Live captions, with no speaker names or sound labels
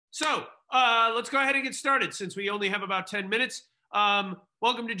So let's go ahead and get started since we only have about 10 minutes.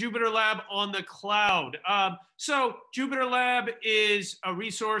 Welcome to JupyterLab on the cloud. So JupyterLab is a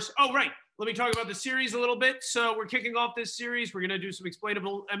resource. Oh, right. Let me talk about the series a little bit. So we're kicking off this series. We're going to do some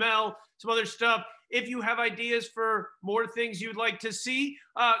explainable ML, some other stuff. If you have ideas for more things you'd like to see,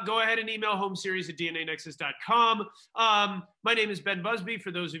 go ahead and email homeseries@DNAnexus.com. My name is Ben Busby.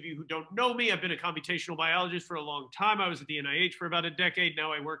 For those of you who don't know me, I've been a computational biologist for a long time. I was at the NIH for about a decade.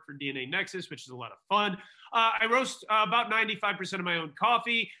 Now I work for DNAnexus, which is a lot of fun. I roast about 95% of my own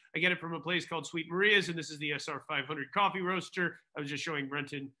coffee. I get it from a place called Sweet Maria's, and this is the SR500 coffee roaster. I was just showing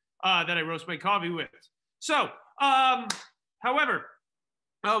Brenton that I roast my coffee with. So, however,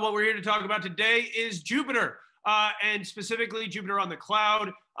 what we're here to talk about today is Jupyter, and specifically Jupyter on the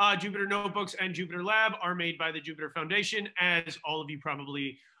cloud. Jupyter Notebooks and JupyterLab are made by the Jupyter Foundation, as all of you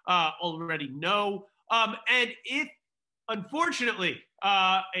probably already know. And if, unfortunately,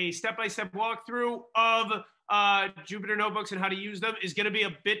 a step-by-step walkthrough of Jupyter Notebooks and how to use them is going to be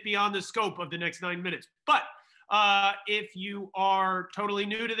a bit beyond the scope of the next 9 minutes. But if you are totally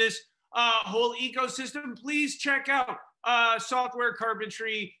new to this whole ecosystem, please check out Software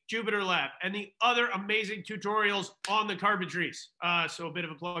Carpentry, JupyterLab, and the other amazing tutorials on the carpentries. So a bit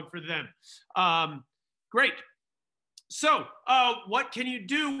of a plug for them. Great. So what can you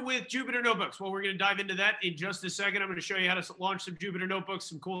do with Jupyter Notebooks? Well, we're going to dive into that in just a second. I'm going to show you how to launch some Jupyter Notebooks,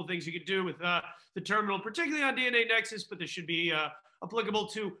 some cool things you could do with the terminal, particularly on DNAnexus, but this should be applicable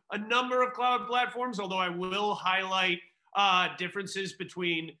to a number of cloud platforms, although I will highlight differences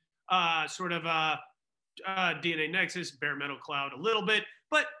between DNAnexus, bare metal cloud a little bit.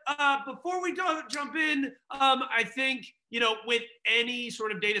 But before we jump in, I think, with any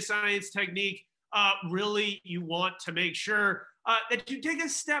sort of data science technique, really you want to make sure that you take a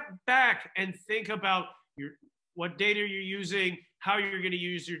step back and think about what data you're using, how you're going to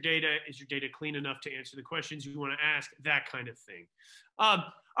use your data. Is your data clean enough to answer the questions you want to ask? That kind of thing.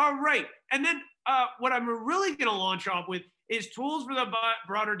 All right. And then what I'm really going to launch off with is tools for the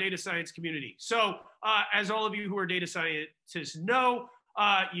broader data science community. So as all of you who are data scientists know,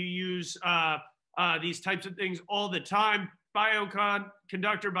 you use these types of things all the time.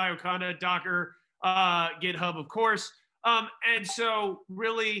 Conductor, Bioconda, Docker, GitHub, of course. And so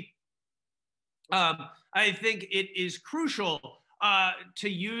really, I think it is crucial to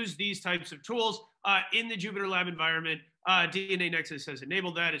use these types of tools in the JupyterLab environment. DNAnexus has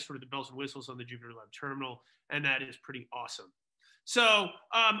enabled that. It's sort of the bells and whistles on the JupyterLab terminal, and that is pretty awesome. So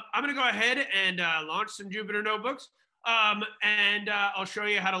I'm going to go ahead and launch some Jupyter Notebooks, and I'll show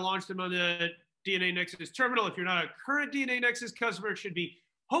you how to launch them on the DNAnexus terminal. If you're not a current DNAnexus customer, it should be,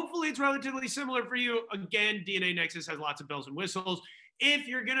 hopefully it's relatively similar for you. Again, DNAnexus has lots of bells and whistles. If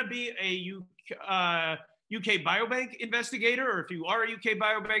you're going to be a UK Biobank investigator, or if you are a UK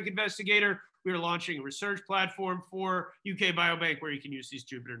Biobank investigator, we are launching a research platform for UK Biobank where you can use these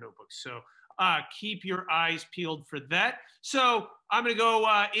Jupyter Notebooks. So keep your eyes peeled for that. So I'm going to go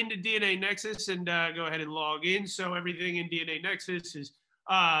into DNAnexus and go ahead and log in. So everything in DNAnexus is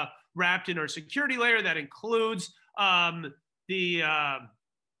wrapped in our security layer. That includes the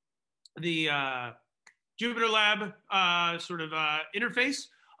JupyterLab interface.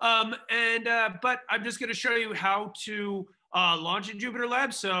 But I'm just going to show you how to launch in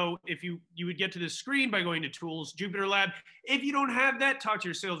JupyterLab. So if you would get to this screen by going to Tools, JupyterLab. If you don't have that, talk to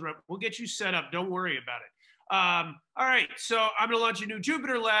your sales rep. We'll get you set up. Don't worry about it. All right, so I'm going to launch a new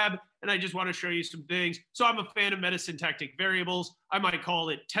JupyterLab, and I just want to show you some things. So I'm a fan of metasyntactic variables. I might call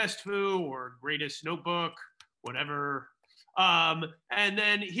it testfoo or greatest notebook, whatever. And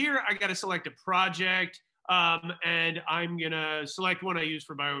then here I got to select a project. And I'm going to select one I use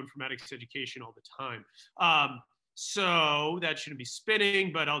for bioinformatics education all the time. So that shouldn't be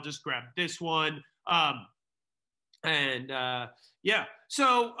spinning, but I'll just grab this one. Yeah,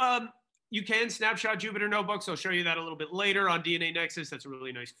 so you can snapshot Jupyter Notebooks. I'll show you that a little bit later on DNAnexus. That's a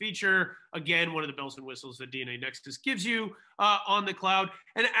really nice feature. Again, one of the bells and whistles that DNAnexus gives you on the cloud.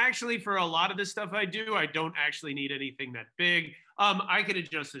 And actually, for a lot of the stuff I do, I don't actually need anything that big. I can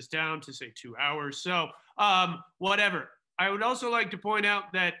adjust this down to, say, 2 hours. So whatever. I would also like to point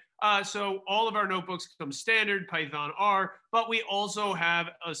out that so all of our notebooks come standard, Python R, but we also have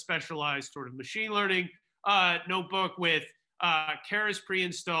a specialized sort of machine learning notebook with Keras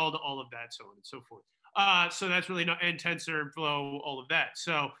pre-installed, all of that, so on and so forth. So that's really not, and TensorFlow, all of that.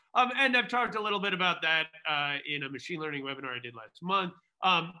 So, and I've talked a little bit about that in a machine learning webinar I did last month,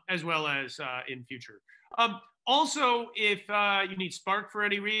 as well as in future. Also, if you need Spark for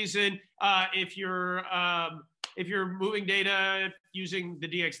any reason, if you're moving data using the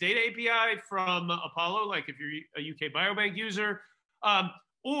DX Data API from Apollo, like if you're a UK Biobank user,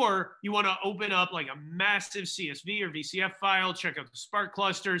 or you want to open up like a massive CSV or VCF file, check out the Spark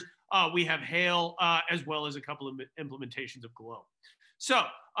clusters. We have Hail as well as a couple of implementations of Glow. So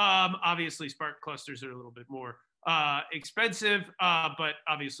obviously Spark clusters are a little bit more expensive, but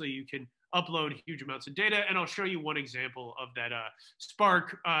obviously you can upload huge amounts of data. And I'll show you one example of that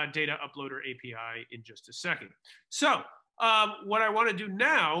Spark data uploader API in just a second. So what I want to do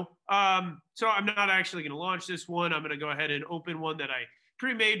now, so I'm not actually going to launch this one. I'm going to go ahead and open one that I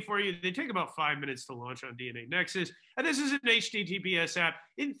pre-made for you. They take about 5 minutes to launch on DNAnexus. And this is an HTTPS app.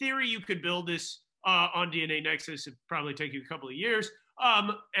 In theory, you could build this on DNAnexus. It'd probably take you a couple of years.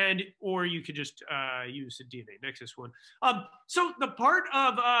 Or you could just use the DNAnexus one. So the part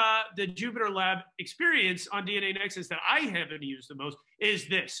of the JupyterLab experience on DNAnexus that I haven't used the most is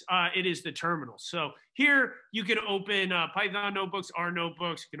this. It is the terminal. So here you can open Python notebooks, R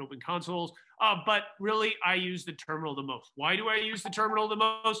notebooks, you can open consoles, but really I use the terminal the most. Why do I use the terminal the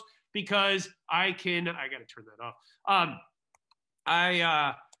most? Because I got to turn that off.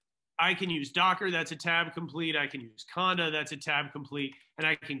 I can use Docker, that's a tab complete. I can use Conda, that's a tab complete, and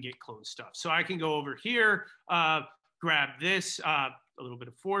I can git clone stuff. So I can go over here, grab this, a little bit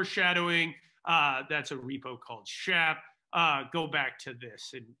of foreshadowing. That's a repo called Shap. Go back to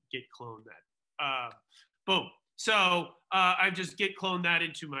this and git clone that. Boom. So I've just git cloned that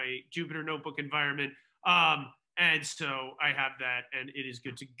into my Jupyter Notebook environment. And so I have that, and it is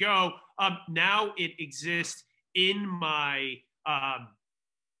good to go. Now it exists in my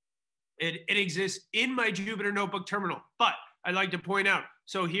It exists in my Jupyter Notebook terminal, but I'd like to point out,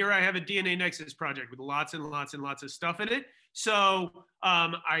 so here I have a DNAnexus project with lots and lots and lots of stuff in it. So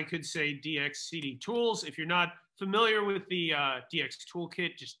I could say dx-cd tools. If you're not familiar with the dx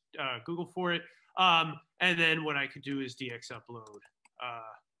toolkit, just Google for it. And then what I could do is dx upload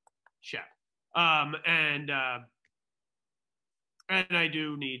Shap. And I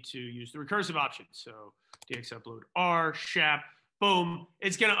do need to use the recursive option. So dx upload R Shap. Boom,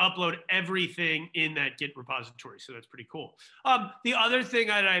 it's going to upload everything in that Git repository. So that's pretty cool. The other thing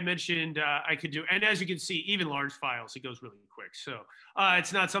that I mentioned I could do, and as you can see, even large files, it goes really quick. So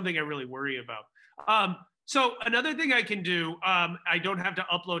it's not something I really worry about. So another thing I can do, I don't have to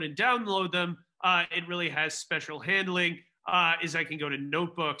upload and download them. It really has special handling, is I can go to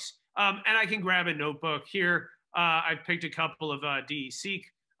notebooks and I can grab a notebook here. I've picked a couple of DE-Seq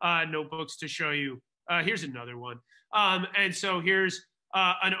notebooks to show you. Here's another one. And so here's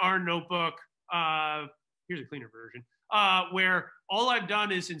an R notebook. Here's a cleaner version where all I've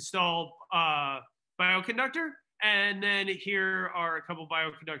done is install Bioconductor. And then here are a couple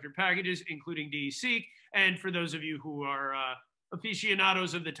Bioconductor packages, including DE-Seq. And for those of you who are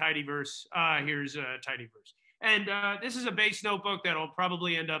aficionados of the tidyverse, here's tidyverse. And this is a base notebook that'll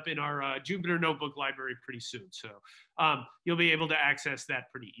probably end up in our Jupyter Notebook library pretty soon. So you'll be able to access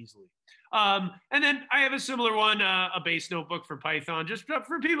that pretty easily. And then I have a similar one, a base notebook for Python, just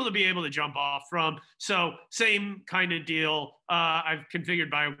for people to be able to jump off from. So same kind of deal. I've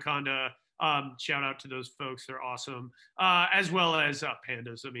configured Bioconda. Shout out to those folks. They're awesome. As well as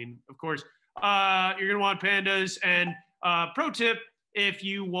pandas. I mean, of course, you're going to want pandas. And pro tip, if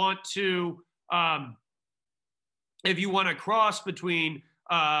you want to cross between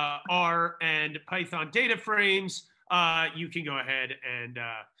R and Python data frames, you can go ahead and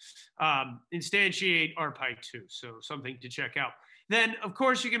instantiate RPy2, so something to check out. Then, of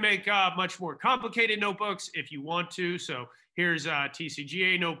course, you can make much more complicated notebooks if you want to. So here's a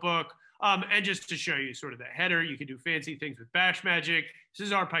TCGA notebook. And just to show you sort of the header, you can do fancy things with bash magic. This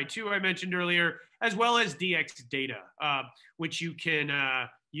is RPy2 I mentioned earlier, as well as DX data, which you can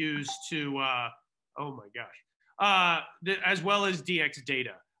use to, oh my gosh, as well as DX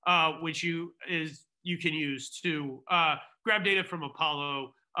data, which you can use to grab data from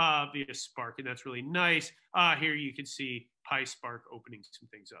Apollo via Spark, and that's really nice. Here you can see PySpark opening some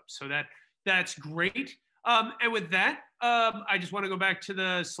things up. So that's great. And with that, I just want to go back to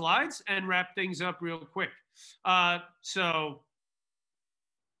the slides and wrap things up real quick. Yeah,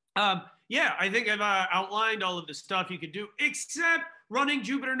 I think I've outlined all of the stuff you could do, except running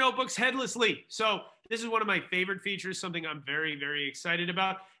Jupyter Notebooks headlessly. So this is one of my favorite features, something I'm very, very excited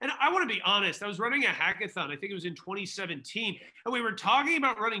about. And I want to be honest, I was running a hackathon, I think it was in 2017, and we were talking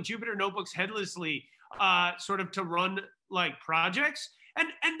about running Jupyter Notebooks headlessly, sort of to run like projects. And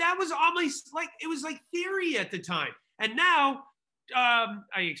that was almost like, it was like theory at the time. And now, I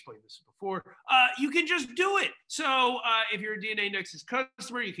explained this before, you can just do it. So if you're a DNAnexus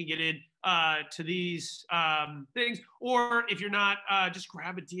customer, you can get in to these things. Or if you're not, just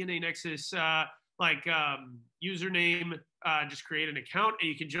grab a DNAnexus username, just create an account, and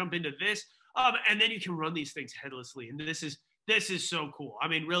you can jump into this. And then you can run these things headlessly. And this this is so cool. I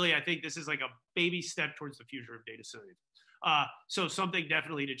mean, really, I think this is like a baby step towards the future of data science. So something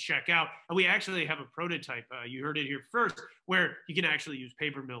definitely to check out. And we actually have a prototype. You heard it here first, where you can actually use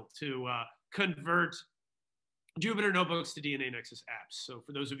Papermill to convert Jupyter Notebooks to DNAnexus apps. So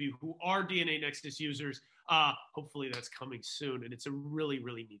for those of you who are DNAnexus users, hopefully that's coming soon. And it's a really,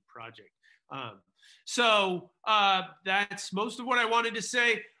 really neat project. So that's most of what I wanted to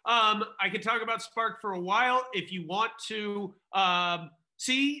say. I could talk about Spark for a while. If you want to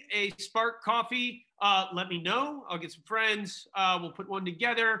see a Spark coffee, let me know. I'll get some friends. We'll put one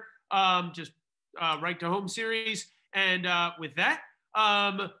together. Just Write to Home series. And with that,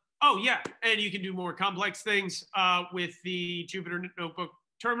 oh yeah, and you can do more complex things with the Jupyter Notebook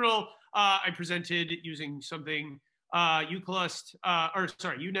terminal. I presented using something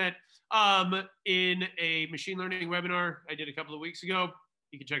UNet in a machine learning webinar I did a couple of weeks ago.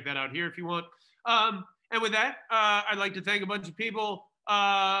 You can check that out here if you want. And with that, I'd like to thank a bunch of people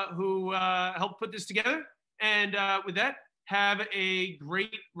who helped put this together. And with that, have a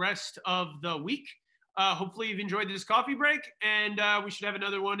great rest of the week. Hopefully you've enjoyed this coffee break, and we should have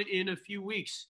another one in a few weeks.